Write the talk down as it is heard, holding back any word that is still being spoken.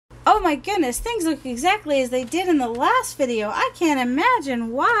Oh my goodness, things look exactly as they did in the last video. I can't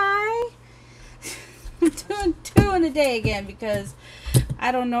imagine why. I'm doing 2 in a day again because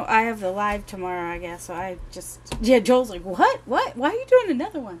I don't know. I have the live tomorrow, I guess. So I just, yeah, Joel's like, what? Why are you doing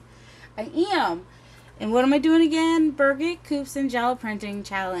another one? I am. And what am I doing again? Birgit Koopsen Gel Printing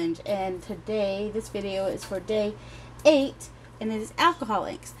Challenge. And today, this video is for day 8, and it is alcohol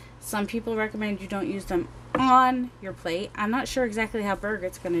inks. Some people recommend you don't use them on your plate. I'm not sure exactly how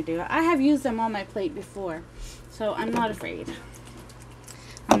Birgit's going to do it. I have used them on my plate before, so I'm not afraid.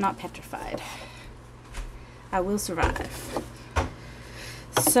 I'm not petrified. I will survive.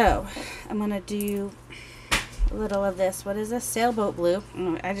 So, I'm going to do a little of this. What is this? Sailboat blue.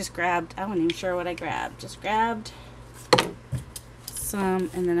 I just grabbed, I wasn't even sure what I grabbed. Just grabbed some,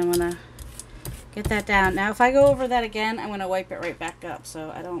 and then I'm going to get that down. Now, if I go over that again, I'm going to wipe it right back up,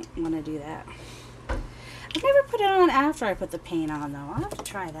 so I don't want to do that. I've never put it on after I put the paint on, though. I'll have to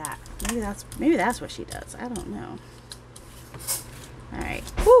try that. Maybe that's what she does. I don't know. Alright.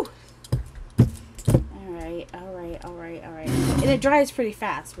 Whew. Alright. And it dries pretty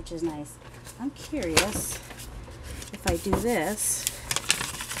fast, which is nice. I'm curious if I do this.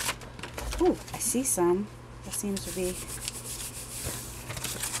 Ooh, I see some. That seems to be...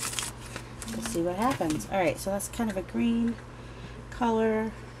 We'll see what happens. Alright, so that's kind of a green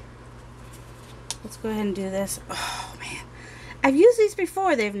color. Let's go ahead and do this. Oh, man. I've used these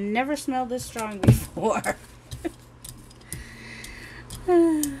before. They've never smelled this strong before.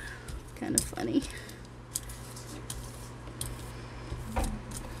 Kind of funny.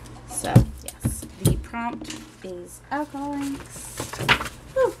 So, yes. The prompt is alcohol inks.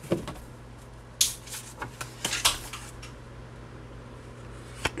 Whew.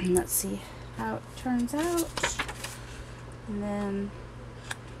 And let's see how it turns out. And then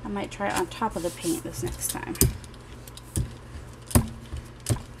I might try it on top of the paint this next time.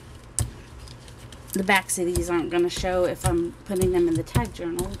 The backs of these aren't going to show if I'm putting them in the tag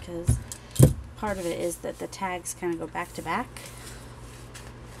journal, because part of it is that the tags kind of go back to back.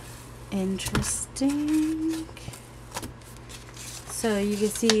 Interesting. So you can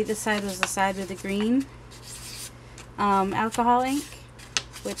see this side was the side with the green alcohol ink,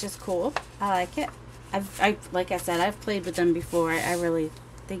 which is cool. I like it. Like I said, I've played with them before. I really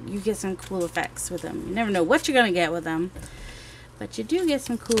think you get some cool effects with them. You never know what you're going to get with them, but you do get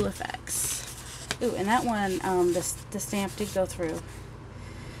some cool effects. Ooh, and that one, the stamp did go through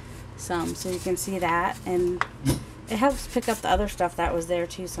some, so you can see that, and it helps pick up the other stuff that was there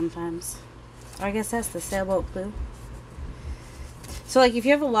too sometimes. So I guess that's the sailboat blue. So like if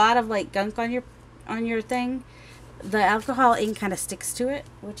you have a lot of like gunk on your thing, the alcohol ink kind of sticks to it,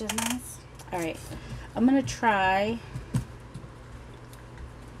 which is nice. Alright, I'm going to try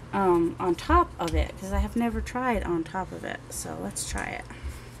on top of it, because I have never tried on top of it. So let's try it.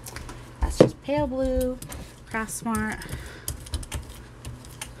 That's just pale blue, Craft Smart.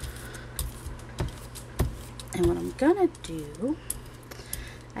 And what I'm going to do,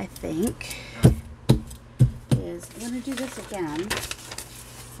 I think, is I'm going to do this again,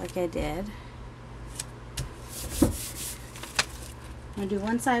 like I did. I'm going to do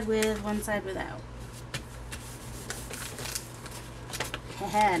one side with, one side without.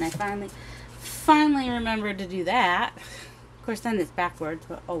 And I finally remembered to do that. Of course, then it's backwards,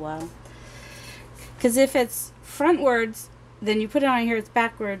 but oh well. Because if it's frontwards, then you put it on here, it's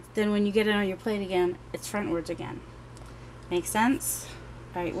backwards. Then when you get it on your plate again, it's frontwards again. Make sense?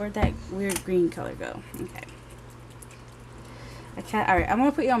 Alright, where'd that weird green color go? Okay. Alright, I'm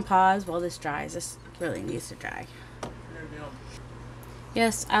going to put you on pause while this dries. This really needs to dry.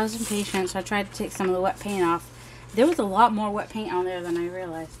 Yes, I was impatient, so I tried to take some of the wet paint off. There was a lot more wet paint on there than I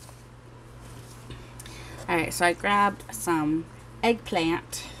realized. Alright, so I grabbed some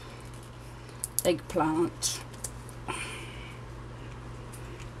eggplant. And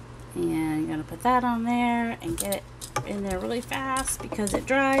I'm going to put that on there and get it in there really fast because it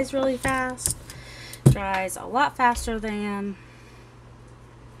dries really fast. Dries a lot faster than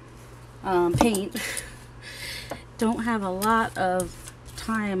paint. Don't have a lot of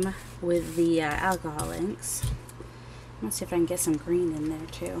time with the alcohol inks. Let's see if I can get some green in there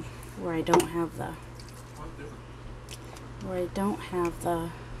too, where I don't have the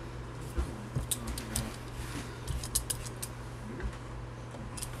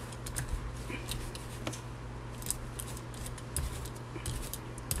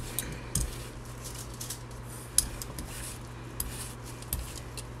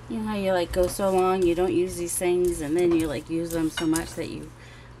you know how you like go so long you don't use these things, and then you like use them so much that you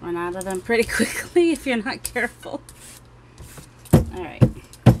run out of them pretty quickly if you're not careful. Alright.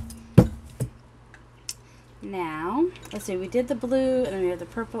 Now, let's see, we did the blue, and then we have the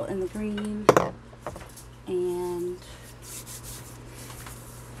purple and the green, and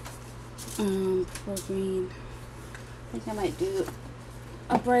purple, green. I think I might do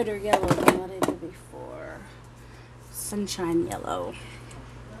a brighter yellow than what I did before. Sunshine yellow.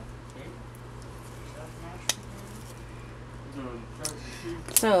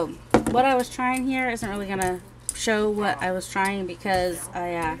 So, what I was trying here isn't really going to show what I was trying because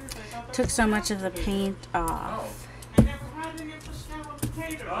I took so much of the paint off. I never had any of the scalloped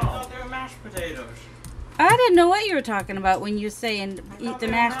potatoes. I thought they were mashed potatoes. I didn't know what you were talking about when you were saying eat the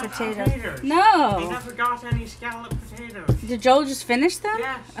mashed potatoes. I No. never got any scalloped potatoes. Did Joel just finish them?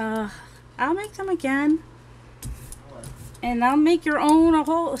 Yes. I'll make them again. And I'll make your own a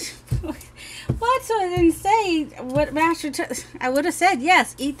whole... What? So I didn't say what mashed potatoes... I would have said,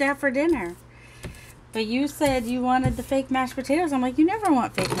 yes, eat that for dinner. But you said you wanted the fake mashed potatoes. I'm like, you never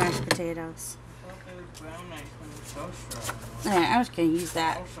want fake mashed potatoes. I thought they were brown rice when it was toaster. Alright, I was going to use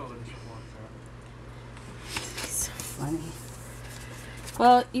that. Also didn't support that. So funny.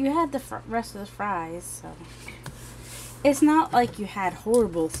 Well, you had the rest of the fries, so... It's not like you had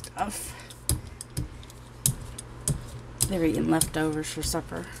horrible stuff. They're eating leftovers for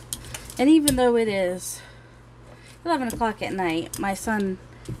supper. And even though it is 11 o'clock at night, my son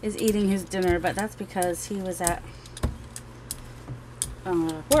is eating his dinner, but that's because he was at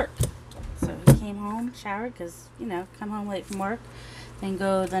work. So he came home, showered, because, you know, come home late from work, then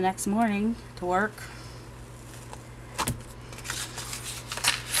go the next morning to work.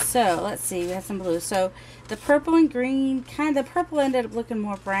 So, let's see, we have some blue. So, the purple and green, the purple ended up looking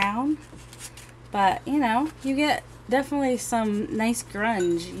more brown. But, you know, you get definitely some nice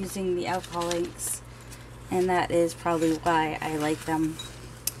grunge using the alcohol inks. And that is probably why I like them.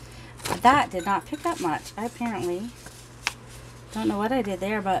 That did not pick up much. I apparently don't know what I did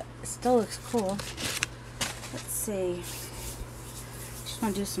there, but it still looks cool. Let's see. Just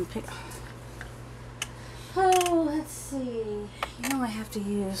want to do some Oh, let's see. You know I have to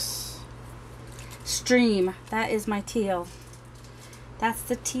use Stream. That is my teal. That's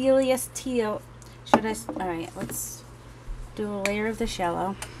the tealiest teal. Should I... Alright, let's do a layer of this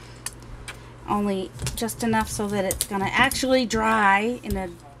yellow. Only just enough so that it's going to actually dry in a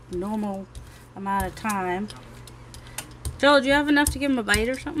normal amount of time. Joel, do you have enough to give him a bite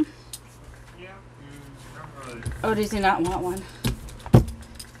or something? Yeah. Or does he not want one?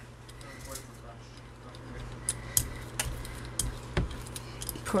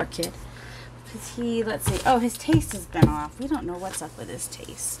 Poor kid. Because he, let's see, oh, his taste has been off. We don't know what's up with his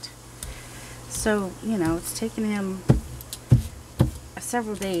taste. So, you know, it's taken him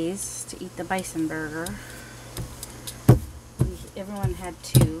several days to eat the bison burger. Everyone had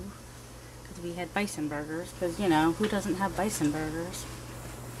two, because we had bison burgers, because, you know, who doesn't have bison burgers?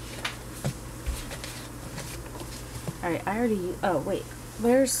 Alright, I already, oh, wait,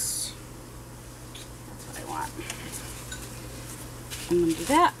 where's, that's what I want. I'm going to do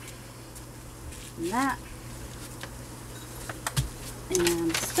that, and that,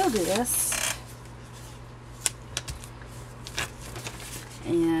 and still do this,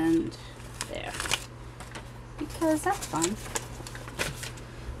 and there, because that's fun.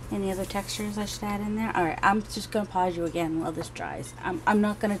 Any other textures I should add in there? Alright, I'm just going to pause you again while this dries. I'm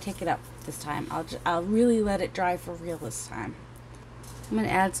not going to take it up this time. I'll really let it dry for real this time. I'm going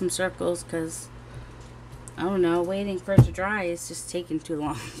to add some circles because, I don't know, waiting for it to dry is just taking too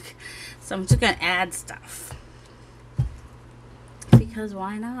long. So I'm just going to add stuff. Because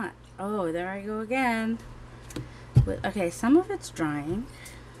why not? Oh, there I go again. But, okay, some of it's drying.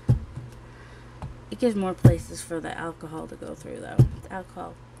 It gives more places for the alcohol to go through, though. The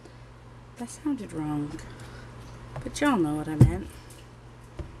alcohol. That sounded wrong. But y'all know what I meant.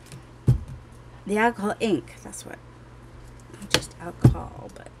 The alcohol ink. That's what. Not just alcohol,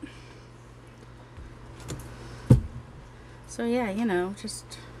 but. So, yeah, you know, just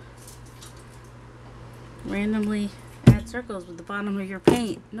randomly add circles with the bottom of your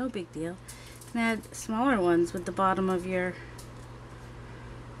paint. No big deal. You can add smaller ones with the bottom of your...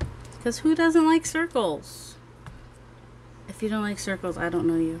 Because who doesn't like circles? If you don't like circles, I don't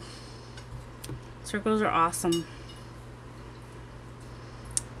know you. Circles are awesome.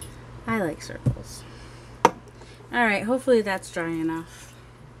 I like circles. Alright, hopefully that's dry enough.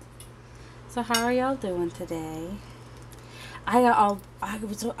 So how are y'all doing today?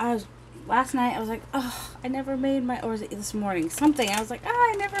 Last night I was like, oh, I never made my, or was it this morning? Something. I was like,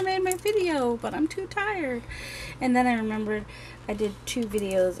 oh, I never made my video, but I'm too tired. And then I remembered I did 2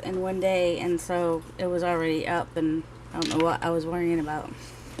 videos in one day, and so it was already up, and I don't know what I was worrying about.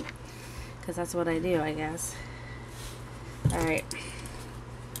 Because that's what I do, I guess. Alright.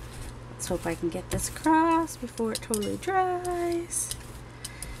 Let's hope I can get this across before it totally dries.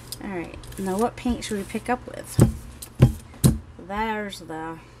 Alright, now what paint should we pick up with?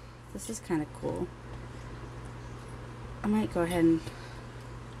 This is kind of cool. I might go ahead and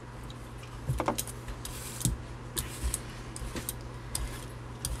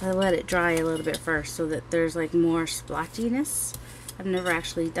I let it dry a little bit first so that there's like more splotchiness. I've never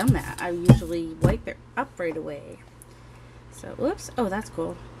actually done that. I usually wipe it up right away. So, whoops. Oh, that's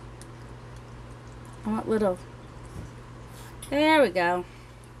cool. I want little. There we go.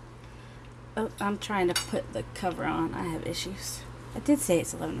 Oh, I'm trying to put the cover on. I have issues. I did say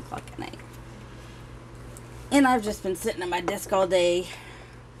it's 11 o'clock at night. And I've just been sitting at my desk all day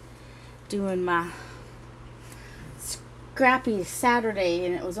doing my scrappy Saturday,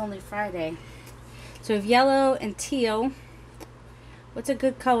 and it was only Friday. So we have yellow and teal. What's a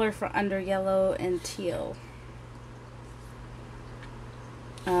good color for under yellow and teal?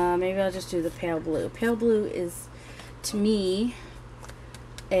 Maybe I'll just do the pale blue. Pale blue is, to me,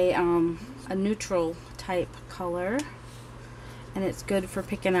 a neutral type color, and it's good for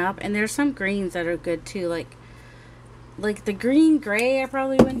picking up. And there's some greens that are good too, like the green gray I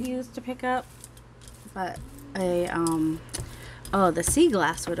probably wouldn't use to pick up, but the sea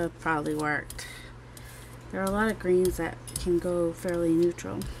glass would have probably worked. There are a lot of greens that can go fairly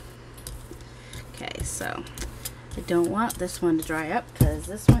neutral. Okay, so I don't want this one to dry up because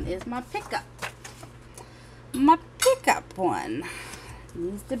this one is my pickup. My pickup one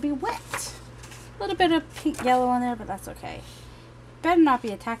needs to be wet. A little bit of pink yellow on there, but that's okay. Better not be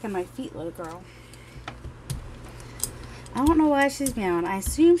attacking my feet, little girl. I don't know why she's meowing. I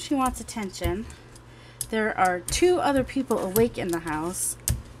assume she wants attention. There are 2 other people awake in the house.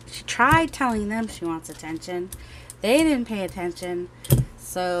 She tried telling them she wants attention. They didn't pay attention.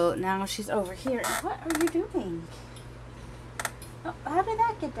 So now she's over here. What are you doing? Oh, how did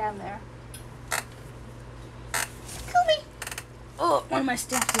that get down there? Scooby! Oh, one of my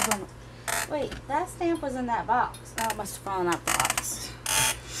stamps is on. Wait, that stamp was in that box. Oh, it must have fallen out the box.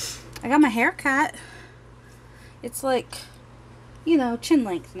 I got my hair cut. It's like, you know, chin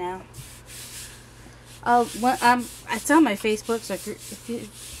length now. It's on my Facebook, so if you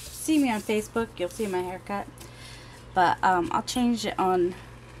see me on Facebook, you'll see my haircut. But I'll change it on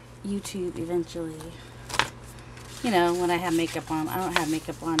YouTube eventually. You know, when I have makeup on. I don't have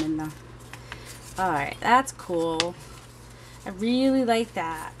makeup on in the... Alright, that's cool. I really like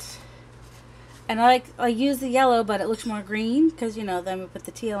that. And I use the yellow, but it looks more green, because, you know, then we put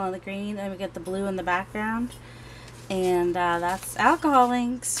the teal on the green, and we get the blue in the background. And that's alcohol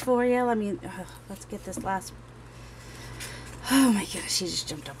inks for you. Let's get this last... Oh my gosh, she just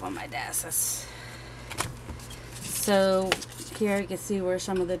jumped up on my desk. So here you can see where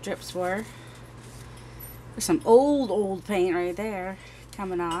some of the drips were. There's some old paint right there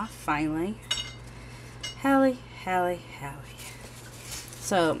coming off, finally. Hallie.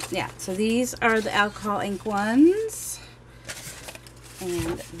 So, yeah, so these are the alcohol ink ones.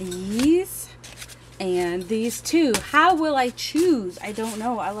 And these 2. How will I choose? I don't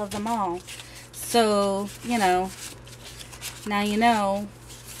know. I love them all. So, you know, now you know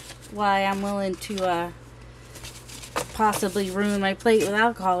why I'm willing to possibly ruin my plate with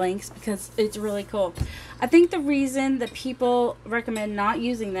alcohol inks, because it's really cool. I think the reason that people recommend not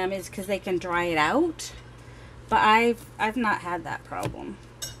using them is because they can dry it out. But I've not had that problem.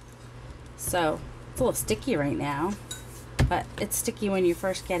 So, it's a little sticky right now. But it's sticky when you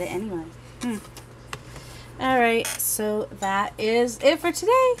first get it anyway. Alright, so that is it for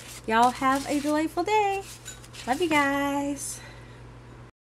today. Y'all have a delightful day. Love you guys.